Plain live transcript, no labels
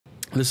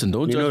Listen,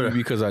 don't judge me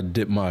because I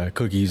dip my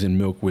cookies in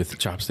milk with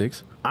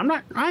chopsticks.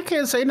 I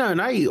can't say nothing.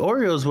 I eat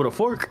Oreos with a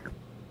fork.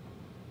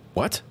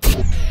 What?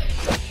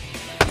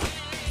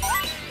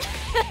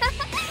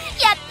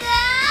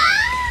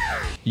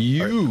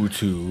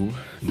 YouTube.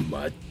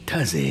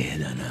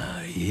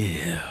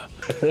 Yeah.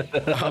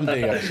 I'm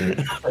big,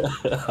 actually.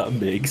 I'm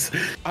Biggs.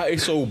 Alright,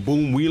 so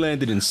boom, we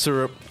landed in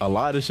syrup. A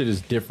lot of shit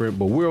is different,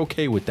 but we're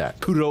okay with that.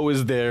 Kurow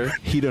is there.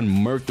 He done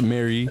murked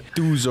Mary,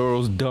 threw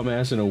Zoro's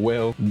dumbass in a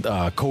well.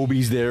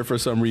 Kobe's there for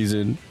some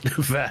reason.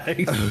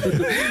 Facts.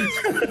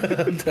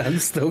 I'm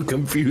still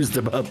confused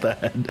about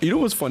that. You know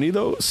what's funny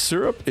though?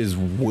 Syrup is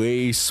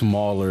way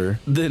smaller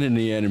than in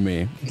the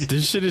anime.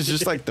 This shit is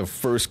just like the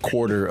first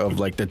quarter of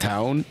like the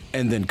town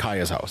and then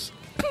Kaya's house.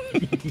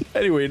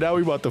 Anyway, now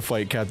we about to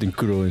fight Captain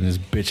Kurow and his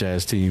bitch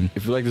ass team.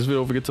 If you like this video,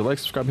 don't forget to like,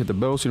 subscribe, hit the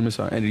bell so you don't miss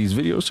out on any of these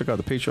videos. Check out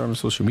the Patreon and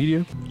social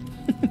media.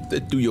 They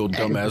threw your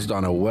dumb ass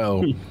down a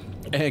well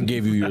and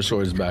gave you your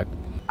swords back.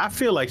 I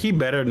feel like he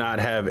better not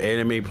have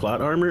anime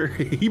plot armor.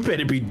 He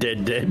better be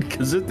dead,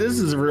 because if this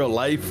is real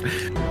life,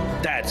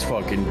 that's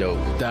fucking dope.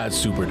 That's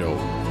super dope.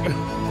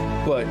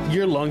 But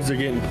your lungs are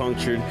getting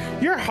punctured.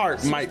 Your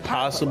heart might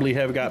possibly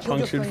have got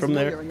punctured from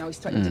there. Now he's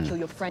threatening to kill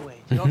your friend.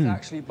 You're not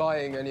actually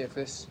buying any of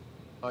this,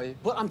 are you?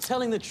 But I'm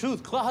telling the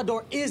truth.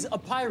 Klahadore is a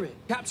pirate.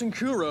 Captain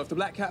Kurow of the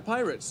Black Cat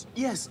Pirates?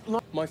 Yes.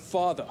 My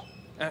father,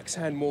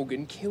 Axehand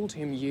Morgan, killed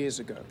him years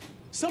ago.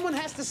 Someone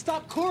has to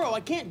stop Kurow. I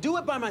can't do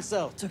it by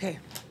myself. It's okay.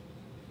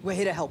 We're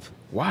here to help.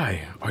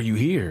 Why are you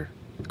here,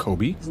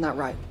 Kobe? Isn't that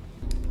right?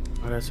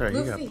 Oh, that's right.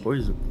 He got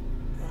poison.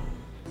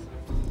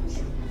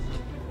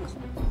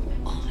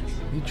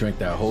 He drank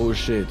that whole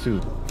shit too.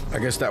 I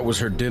guess that was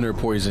her dinner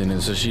poison,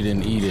 and so she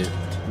didn't eat it.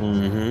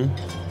 Mm-hmm.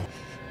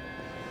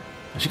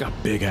 She got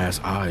big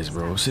ass eyes,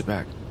 bro. Sit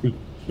back.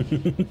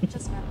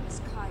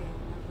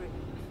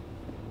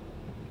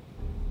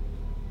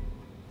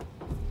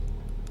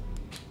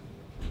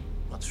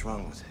 What's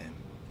wrong with him?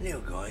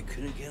 Little guy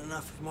couldn't get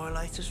enough of my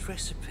latest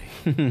recipe.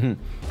 Who'd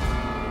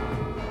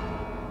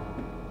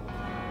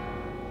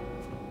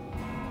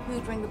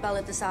ring the bell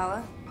at this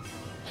hour?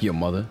 Your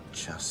mother.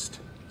 Just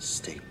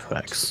stay put.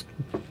 Facts.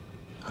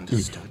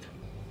 Understood.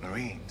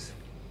 Marines.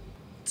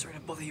 Sorry to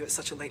bother you at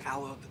such a late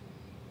hour, but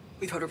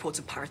we've heard reports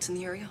of pirates in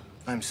the area.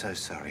 I'm so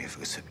sorry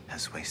if it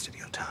has wasted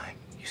your time.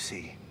 You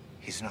see,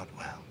 he's not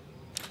well.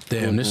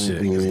 Damn, this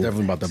shit is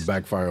definitely about to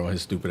backfire on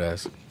his stupid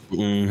ass.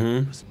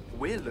 Mm-hmm.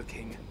 We're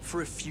looking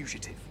for a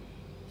fugitive.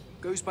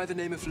 Goes by the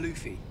name of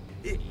Luffy.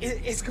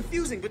 It's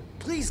confusing, but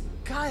please,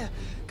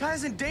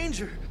 Kaya's in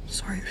danger.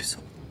 Sorry, Uso.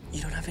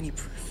 You don't have any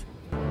proof.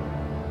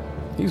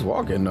 He's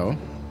walking though.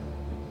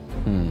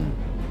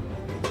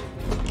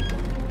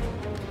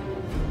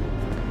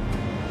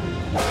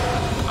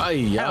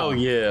 Hell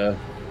yeah.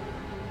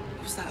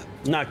 What's that?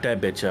 Knock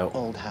that bitch out.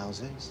 Old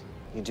houses.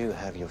 You do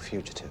have your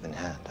fugitive in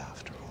hand,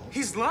 after all.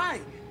 He's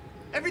lying.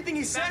 Everything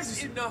he says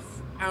is enough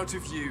out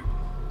of you.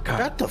 God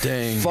Got the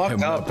dang, fuck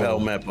Helmeppo. up,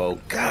 Helmeppo.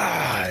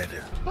 God.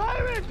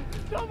 pirate.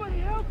 Somebody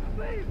help,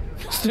 please.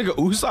 This nigga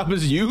Usopp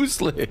is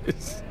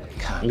useless.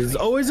 It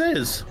always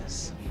is.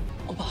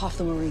 On behalf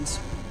of the Marines,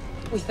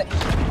 we thank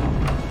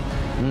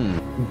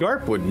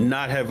Garp would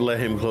not have let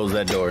him close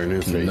that door in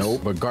his face.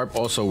 Nope, but Garp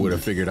also would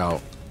have figured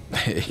out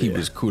he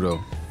was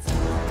Kurow.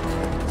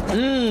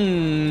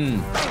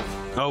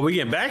 Oh, we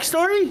get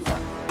backstory?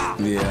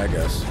 Yeah, I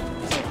guess.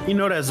 You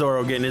know that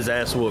Zoro getting his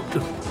ass whooped.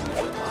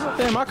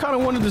 Damn, I kind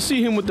of wanted to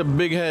see him with the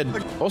big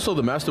head. Also,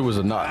 the master was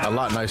a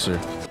lot nicer.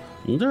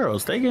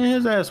 Zoro's taking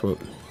his ass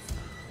whooped.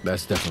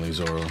 That's definitely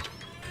Zoro.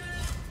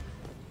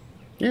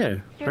 Yeah,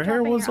 her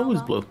hair was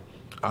always blue.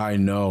 I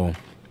know.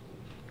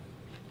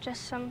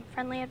 Just some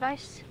friendly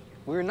advice?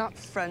 We're not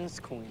friends,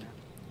 Queen.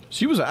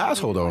 She was an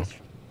asshole though.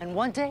 And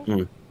one day,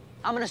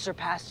 I'm gonna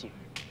surpass you.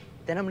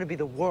 Then I'm gonna be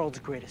the world's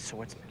greatest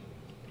swordsman.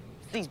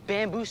 These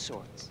bamboo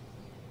swords.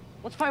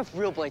 Let's find if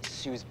real blades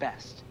is used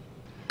best.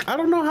 I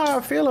don't know how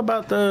I feel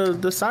about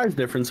the size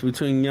difference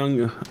between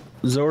young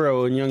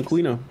Zoro and young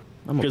Kuino.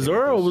 Because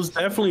Zoro was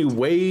definitely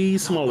way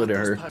smaller than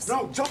her.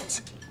 No,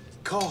 don't!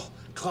 Call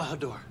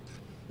Klahadore.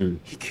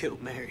 He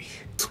killed Mary.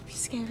 Be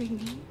scaring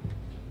me.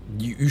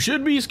 You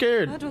should be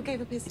scared.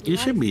 Gave up his You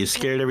should be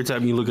scared every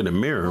time you look in the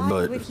mirror,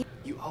 but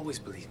You always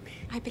believe me.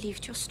 I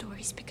believed your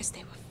stories because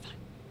they were fun.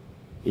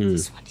 Mm.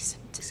 This one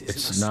isn't.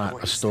 It's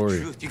not a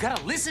story. You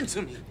gotta listen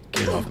to me.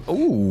 Get off.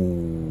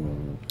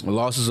 Ooh. A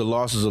loss is a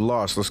loss is a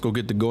loss. Let's go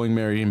get the going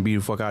Mary and be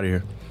the fuck out of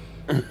here.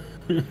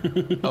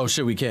 Oh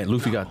shit, we can't.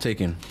 Luffy got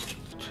taken.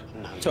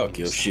 talk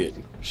your shit.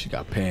 She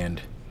got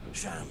panned.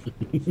 Shut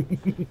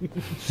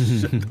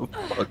the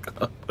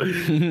fuck up.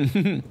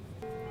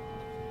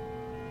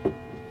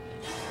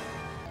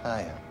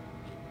 Aya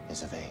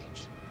is of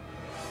age.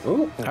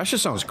 Ooh. That shit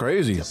sounds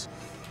crazy.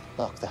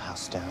 Lock the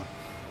house down.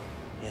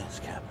 Yes,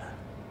 Captain.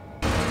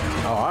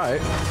 Oh, all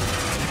right.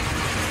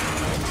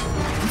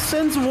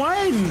 Since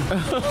when?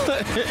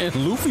 And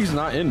Luffy's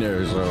not in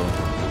there, so.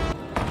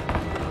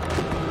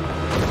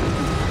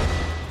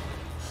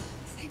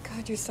 Thank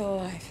God you're still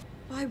alive.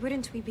 Why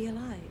wouldn't we be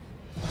alive?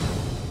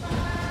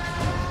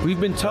 We've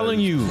been telling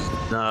you.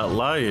 Not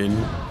lying,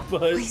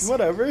 but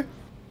whatever.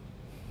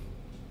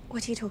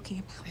 What are you talking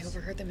about? I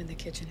overheard them in the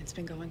kitchen. It's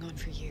been going on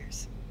for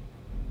years.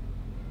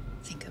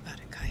 Think about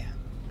it, Kaya.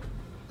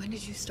 When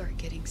did you start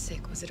getting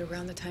sick? Was it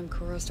around the time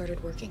Kurow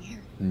started working here?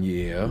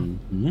 Yeah.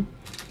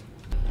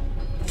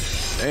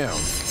 Damn.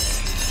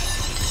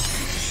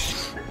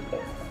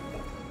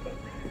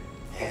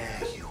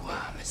 There you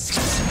are, Miss.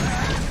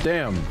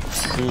 Damn.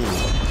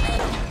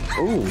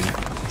 Ooh.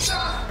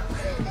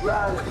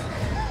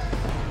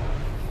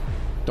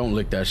 Don't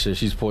lick that shit.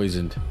 She's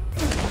poisoned.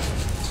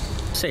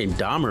 Say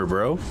Dahmer,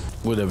 bro.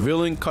 Where the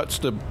villain cuts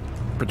the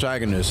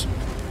protagonist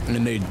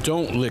and they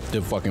don't lick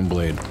the fucking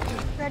blade.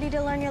 Ready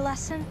to learn your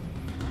lesson?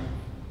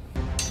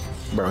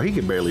 Bro, he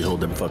can barely hold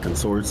them fucking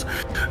swords.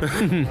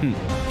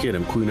 Get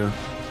him, Quina.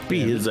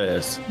 Beat his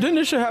ass. Didn't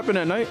this shit happen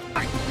at night?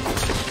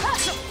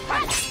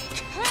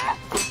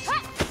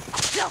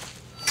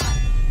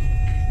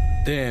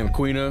 Damn,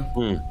 Quina.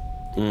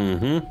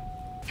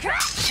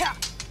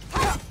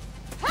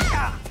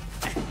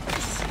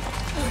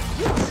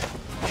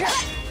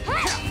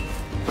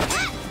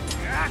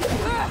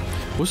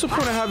 What's the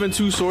point of having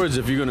two swords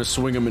if you're gonna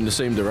swing them in the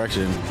same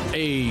direction?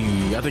 Hey,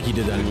 I think he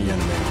did that in the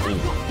anime.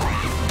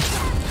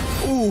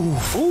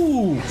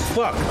 Ooh,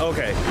 fuck.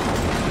 Okay.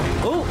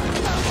 Ooh.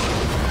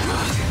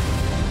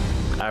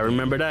 I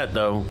remember that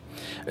though.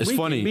 It's We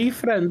funny can be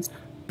friends.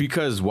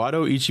 because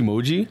Wado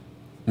Ichimoji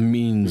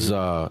means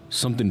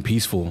something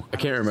peaceful. I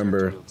can't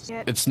remember.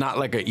 It's not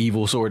like an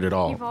evil sword at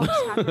all. You've always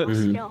had that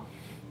skill.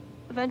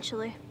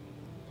 Eventually,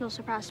 you'll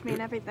surpass me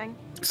in everything.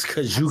 It's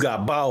because you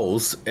got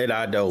balls and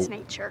I It's don't.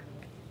 nature.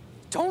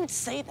 Don't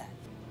say that.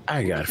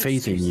 I got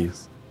faith in you.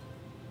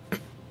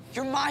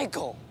 You're my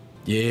goal.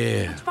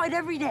 Yeah, Fight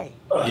every day.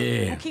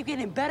 yeah. We'll keep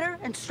getting better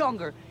and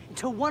stronger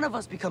until one of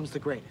us becomes the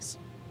greatest.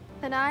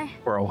 And I,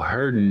 Bro,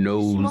 her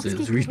nose is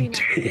Smolsky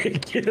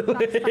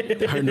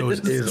ridiculous. Her nose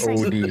is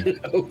OD.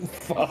 Oh,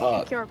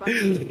 fuck. care about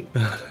you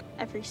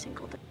every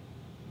single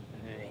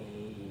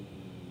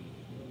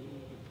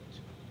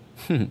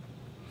day.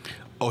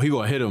 Oh, he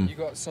gonna hit him. You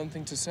got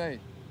something to say?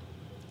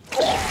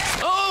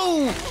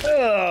 Oh!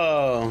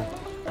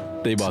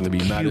 They about to be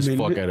mad as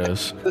fuck at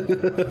us.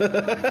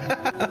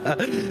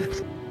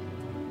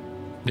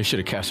 They should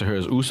have casted her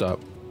as Usopp.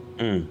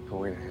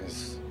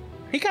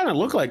 He kind of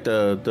looked like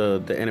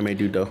the anime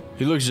dude, though.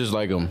 He looks just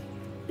like him.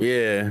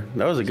 Yeah,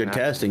 that was a good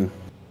casting.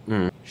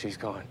 She's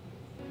gone.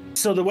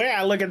 So the way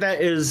I look at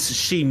that is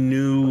she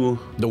knew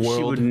The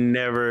world.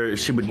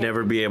 she would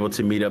never be able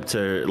to meet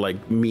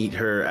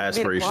her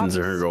aspirations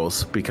and her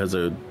goals because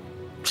of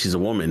she's a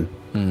woman.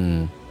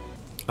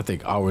 I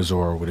think our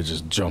Zoro would have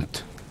just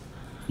jumped.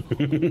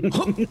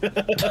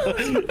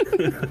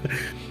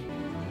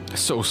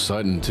 So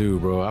sudden too,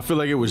 bro. I feel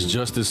like it was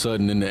just as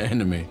sudden in the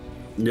anime.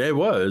 Yeah, it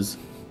was.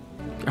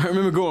 I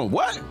remember going,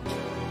 what?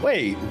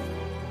 Wait,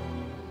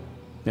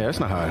 Yeah, that's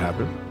not how it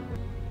happened.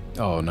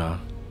 Oh, nah.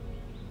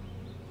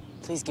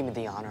 Please give me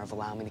the honor of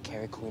allowing me to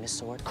carry Queen's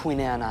sword. Queen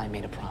and I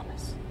made a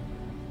promise.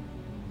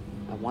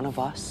 That one of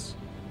us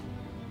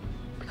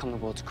become the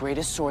world's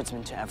greatest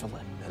swordsman to ever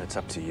live. And it's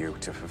up to you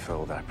to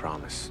fulfill that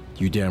promise.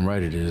 You damn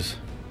right it is.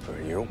 For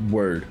you?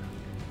 word.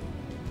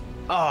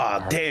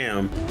 Ah,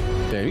 damn.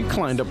 Damn, he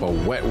climbed up a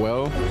wet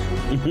well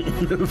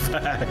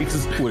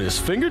Facts. with his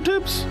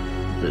fingertips?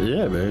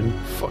 Yeah, man.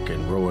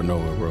 Fucking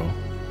Roanoa, bro.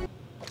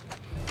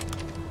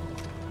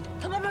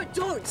 Come on,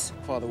 don't!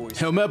 Father always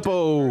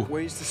Helmeppo!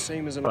 ways the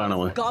same as an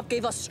Finally. God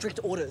gave us strict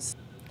orders.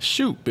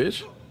 Shoot,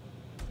 bitch.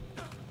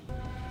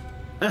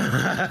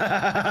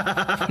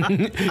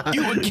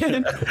 You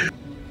again?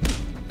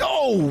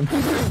 Oh!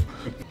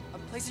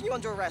 I'm placing you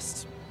under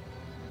arrest.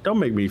 Don't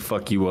make me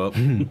fuck you up.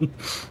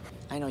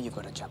 I know you've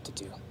got a job to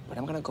do, but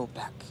I'm gonna go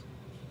back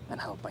and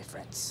help my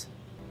friends.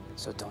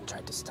 So don't try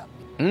to stop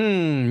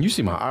me. You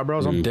see my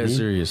eyebrows? I'm dead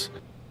serious.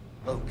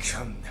 Oh,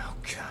 come now,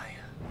 Kaya.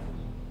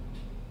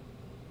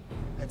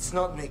 Let's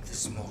not make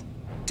this more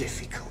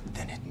difficult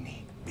than it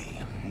need be.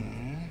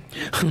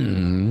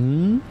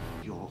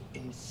 Your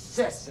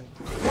incessant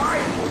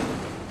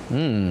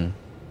crying.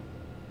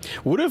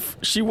 What if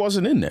she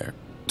wasn't in there?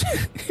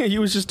 He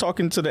was just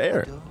talking to the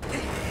air.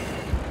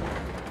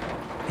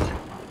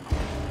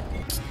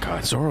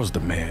 God, Zoro's the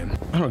man.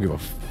 I don't give a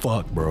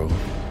fuck, bro.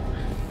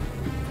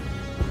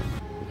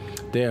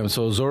 Damn,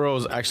 so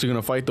Zoro's actually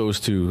gonna fight those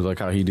two like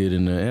how he did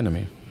in the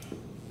anime.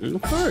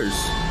 Of course.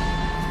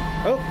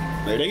 Oh,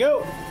 there they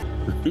go.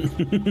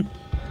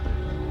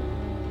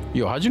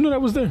 Yo, how'd you know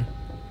that was there?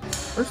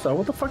 First off,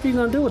 what the fuck are you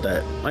gonna do with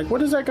that? Like,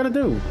 what is that gonna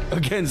do?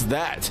 Against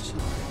that.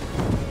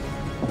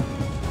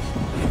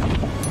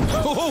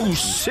 Oh,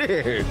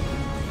 shit.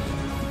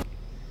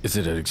 Is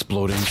it an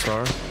exploding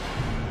star?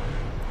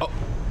 Oh.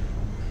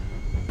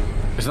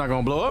 It's not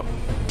gonna blow up?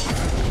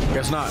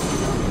 Guess not.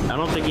 I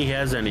don't think he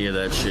has any of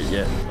that shit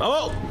yet.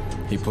 Oh!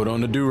 He put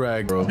on the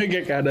do-rag, bro. I think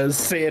I gotta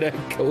say that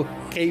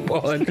cape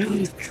on.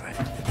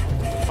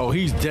 Oh,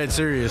 he's dead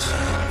serious.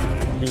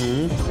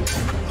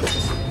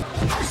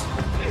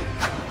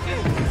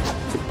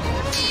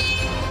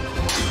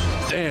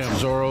 Damn,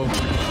 Zoro.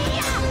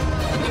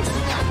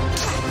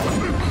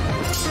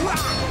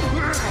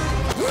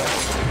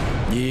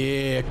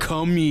 Yeah,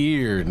 come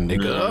here,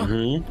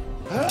 nigga.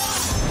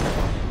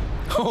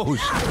 Oh,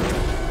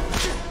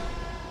 shit.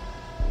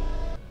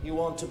 You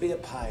want to be a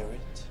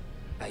pirate?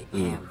 I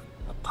am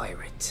a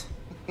pirate.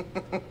 I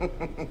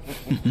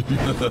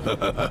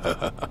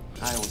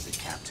was a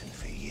captain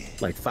for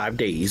years. Like 5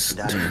 days.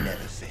 And I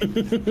never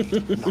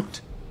failed.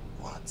 Not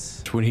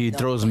once. When he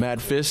throws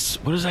mad fists,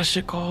 what is that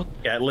shit called?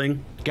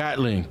 Gatling.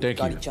 Gatling, thank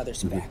Got you. each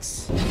other's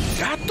backs.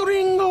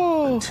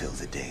 Gaturingo! Until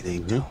the day they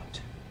don't.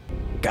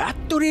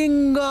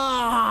 Gaturinga!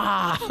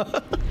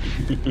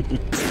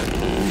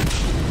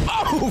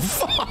 Oh,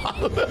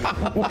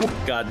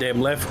 fuck!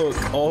 Goddamn left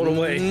hook all the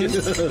way.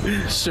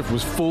 Shit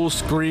was full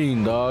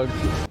screen, dog.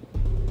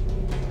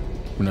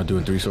 We're not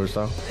doing 3 sword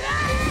style?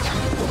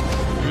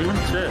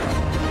 Shit.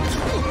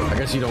 I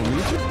guess you don't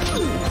need to.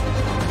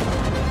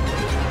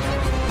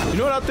 You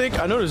know what I think?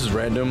 I know this is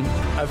random.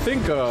 I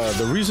think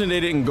the reason they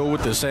didn't go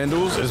with the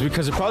sandals is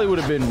because it probably would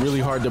have been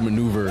really hard to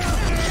maneuver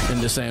in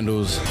the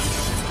sandals.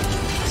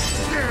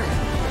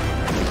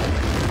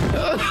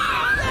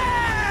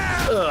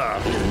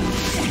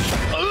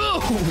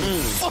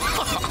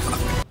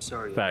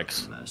 Sorry.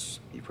 Facts. Mess.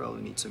 You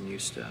probably need some new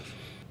stuff.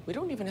 We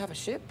don't even have a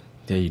ship.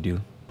 Yeah, you do.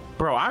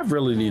 Bro, I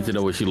really need to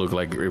know what she looked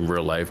like in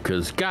real life,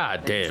 because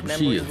goddamn,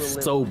 she is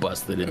so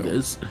busted in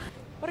this.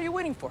 What are you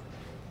waiting for?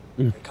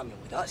 You're coming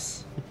with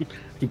us.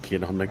 You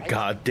get on the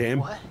goddamn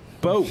What?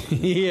 boat.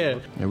 Yeah.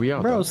 Yeah, we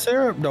out. Bro, Bro,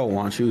 Syrup don't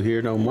want you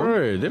here no more.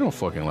 word, they don't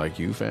fucking like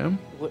you, fam.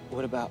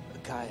 What about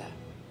Kaya?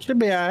 She'll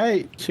be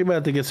alright. She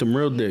about to get some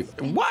real dick.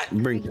 What?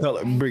 Bring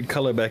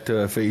color back to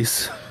her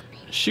face.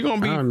 She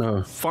gonna I don't know.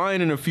 be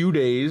fine in a few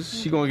days.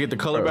 She gonna get the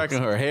color back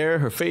in her hair,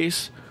 her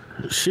face.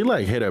 She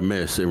like hit or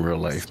miss in real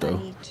life though.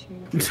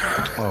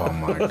 Oh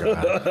my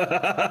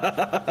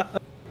god.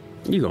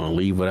 You gonna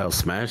leave without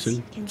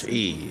smashing?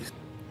 Jeez.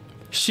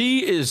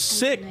 She is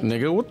sick,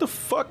 nigga. What the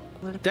fuck?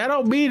 That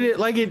don't mean it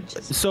like it.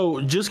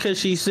 So just cause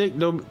she's sick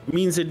don't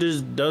means it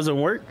just doesn't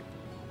work.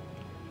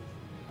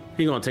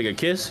 You gonna take a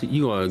kiss?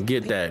 You gonna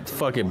get that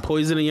fucking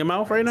poison in your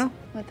mouth right now?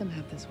 Let them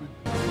have this one.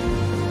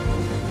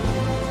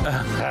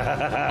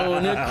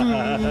 On a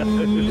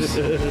cruise.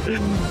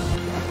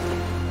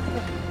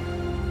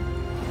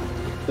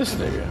 This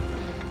nigga.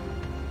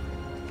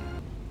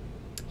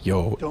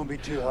 Yo, Don't be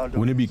too hard.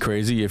 wouldn't it be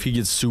crazy if he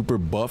gets super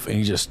buff and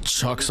he just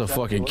chucks a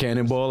fucking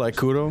cannonball like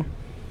Kurow?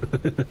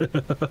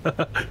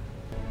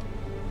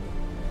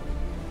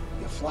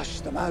 You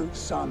flushed them out,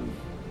 son.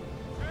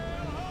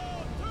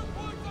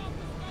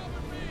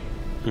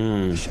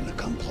 Mission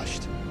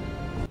accomplished.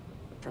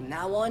 From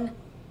now on,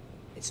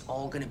 it's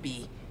all gonna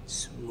be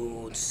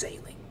smooth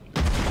sailing.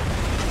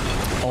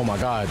 Oh my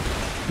god.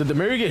 Did the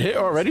Mary get hit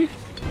already?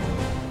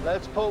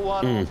 Let's put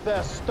one on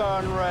their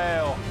stern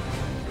rail.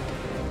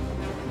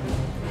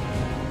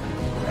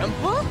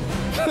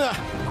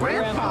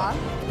 Grandpa?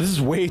 This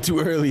is way too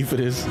early for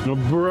this.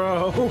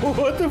 Bro,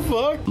 what the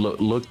fuck?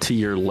 Look to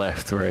your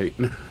left, right?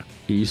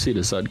 You see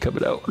the sun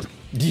coming out.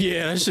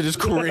 Yeah, that shit is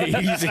crazy,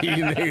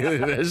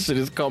 nigga. That shit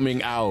is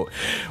coming out.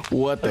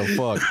 What the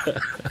fuck?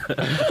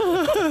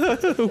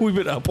 We've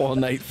been up all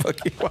night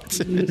fucking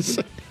watching this.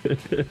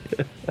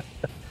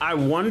 I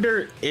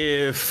wonder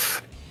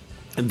if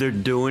they're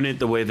doing it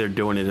the way they're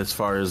doing it as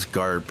far as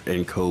Garp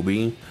and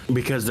Kobe,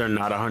 because they're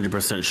not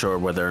 100% sure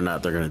whether or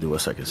not they're going to do a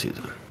second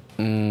season.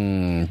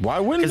 Why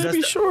wouldn't they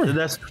be sure?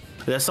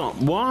 That's all.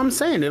 Well, I'm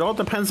saying it all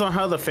depends on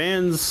how the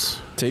fans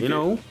Take you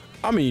know.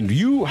 I mean,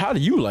 how do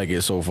you like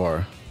it so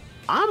far?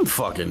 I'm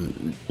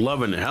fucking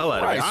loving the hell out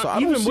of Right, it. so I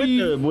Even don't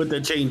see- with the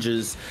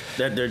changes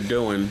that they're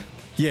doing.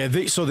 Yeah,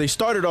 they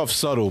started off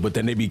subtle, but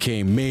then they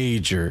became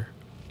major.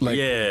 Like,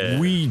 Yeah.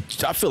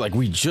 I feel like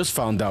we just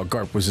found out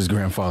Garp was his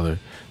grandfather.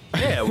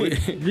 Yeah, we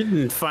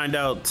didn't find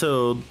out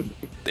till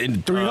In the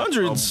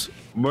 300s.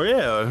 but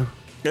yeah.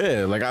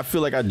 Yeah, like I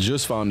feel like I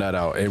just found that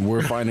out, and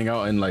we're finding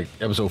out in like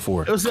episode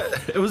 4.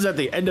 It was at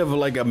the end of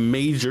like a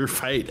major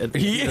fight, at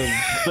the end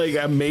of, like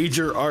a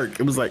major arc.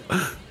 It was like,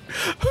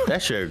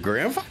 that's your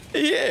grandfather?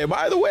 Yeah,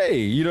 by the way,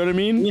 you know what I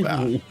mean?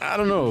 I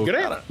don't know.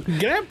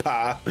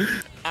 Grandpa?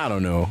 I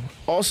don't know.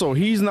 Also,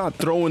 he's not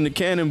throwing the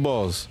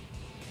cannonballs.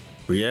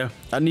 Yeah.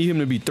 I need him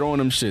to be throwing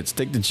them shits.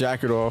 Take the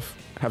jacket off,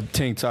 have the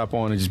tank top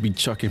on, and just be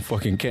chucking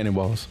fucking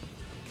cannonballs.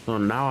 So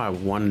now I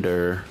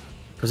wonder,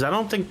 because I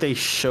don't think they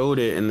showed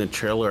it in the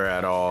trailer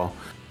at all,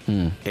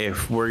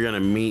 if we're going to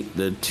meet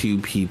the two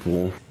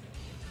people.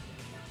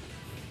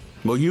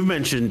 Well, you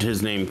mentioned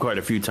his name quite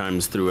a few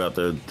times throughout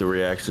the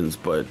reactions,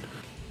 but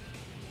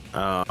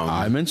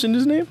I mentioned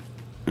his name?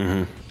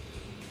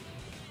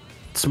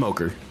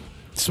 Smoker.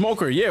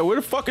 Smoker, yeah. Where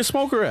the fuck is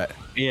Smoker at?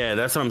 Yeah,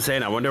 that's what I'm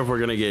saying. I wonder if we're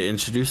going to get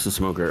introduced to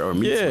Smoker or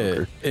meet Yeah,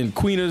 Smoker. and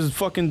Queena's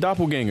fucking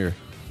doppelganger.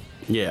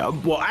 Yeah,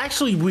 well,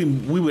 actually, we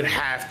would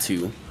have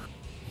to.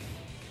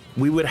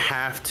 We would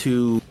have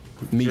to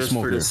Meet just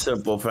Smoker. for the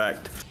simple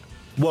fact.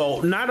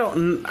 Well,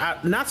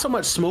 not so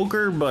much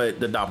Smoker, but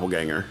the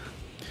doppelganger.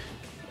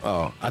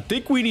 Oh, I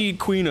think we need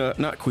Queena,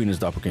 not Queena's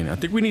doppelganger. I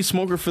think we need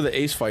Smoker for the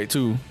Ace fight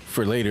too,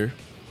 for later.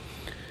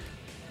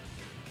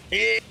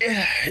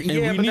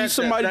 And we need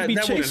somebody to be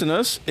chasing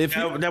us. If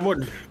that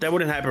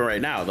wouldn't happen right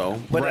now, though.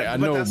 But, right, I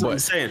know. That's what I'm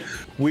saying.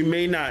 They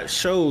may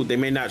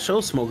not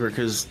show Smoker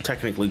because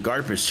technically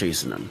Garp is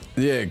chasing them.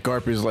 Yeah,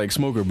 Garp is like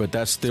Smoker, but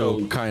that's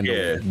still kind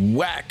of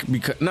whack.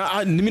 Because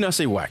let me not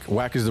say whack.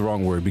 Whack is the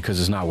wrong word because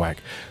it's not whack.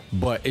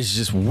 But it's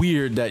just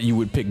weird that you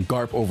would pick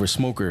Garp over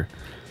Smoker.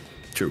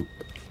 True.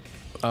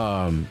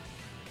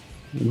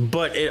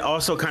 But it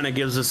also kind of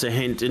gives us a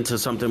hint into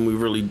something we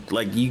really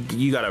like.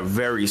 You got a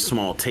very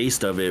small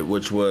taste of it,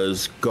 which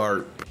was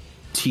Garp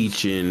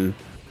teaching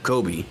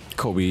Kobe.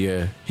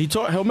 Yeah. He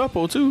taught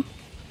Helmeppo too.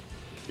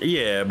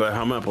 Yeah, but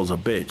Helmeppo's a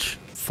bitch.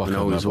 Fuck, and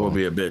always will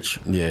be a bitch.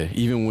 Yeah,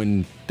 even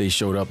when they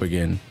showed up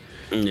again.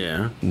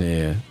 Yeah.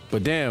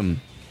 But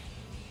damn,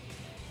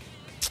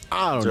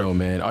 I don't know,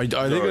 man. Are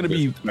they gonna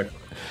be?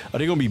 Are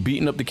they gonna be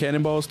beating up the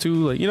cannonballs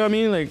too? Like, you know what I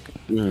mean? Like,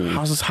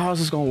 how's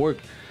this gonna work?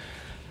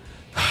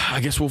 I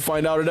guess we'll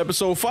find out in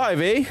episode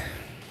 5, eh?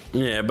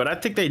 Yeah, but I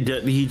think he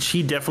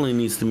definitely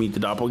needs to meet the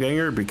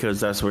doppelganger because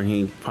that's where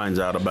he finds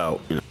out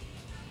about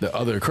the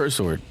other curse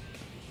sword.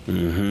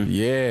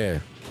 Yeah.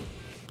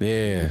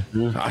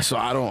 So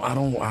I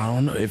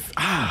don't know if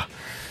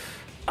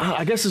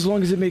I guess as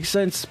long as it makes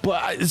sense,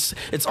 but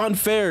it's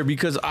unfair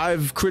because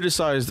I've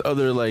criticized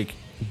other like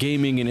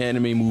gaming and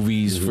anime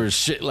movies for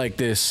shit like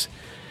this.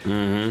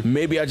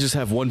 Maybe I just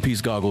have One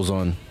Piece goggles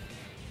on.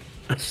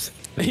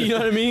 You know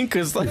what I mean?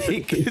 Because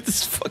like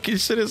this fucking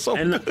shit is so.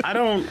 And I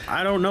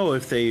don't know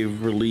if they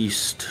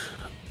released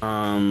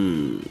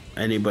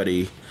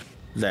anybody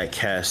that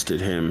casted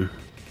him.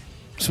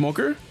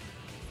 Smoker?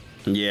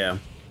 Yeah.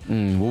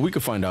 Well, we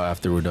could find out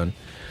after we're done.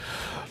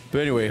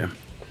 But anyway,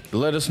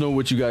 let us know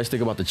what you guys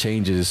think about the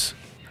changes,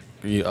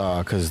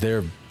 because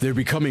they're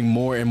becoming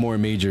more and more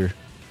major.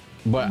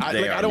 But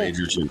I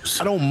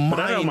don't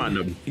mind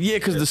them. Yeah,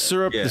 because the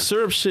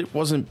syrup shit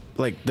wasn't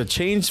like the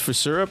change for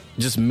syrup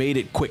just made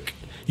it quick.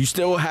 You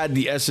still had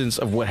the essence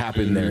of what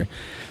happened there.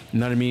 You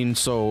know what I mean?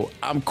 So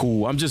I'm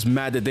cool. I'm just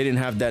mad that they didn't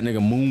have that nigga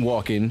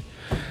moonwalking.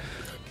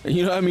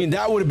 You know what I mean?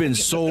 That would have been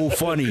so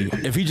funny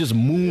if he just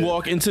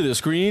moonwalk into the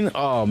screen.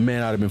 Oh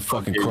man, I'd have been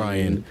fucking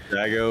crying.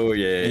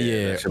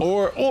 Yeah.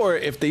 Or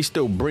if they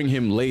still bring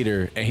him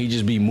later and he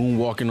just be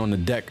moonwalking on the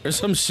deck or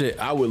some shit,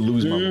 I would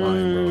lose my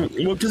mind,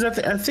 bro. Well, because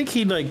I think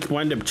he like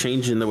wound up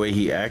changing the way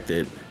he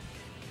acted.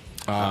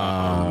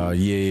 Yeah,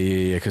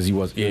 because he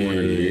was. Yeah.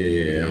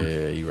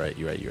 You're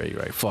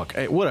right. Fuck.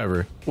 Hey,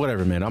 whatever,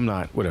 man. I'm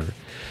not. Whatever.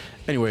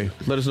 Anyway,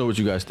 let us know what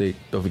you guys think.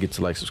 Don't forget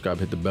to like, subscribe,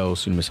 hit the bell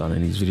so you don't miss out on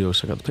any of these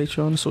videos. Check out the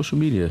Patreon and social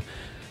media.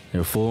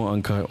 They're full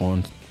uncut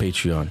on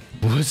Patreon.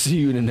 We'll see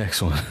you in the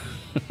next one.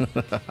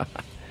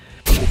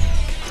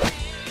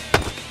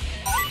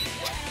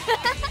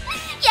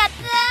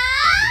 Yatta!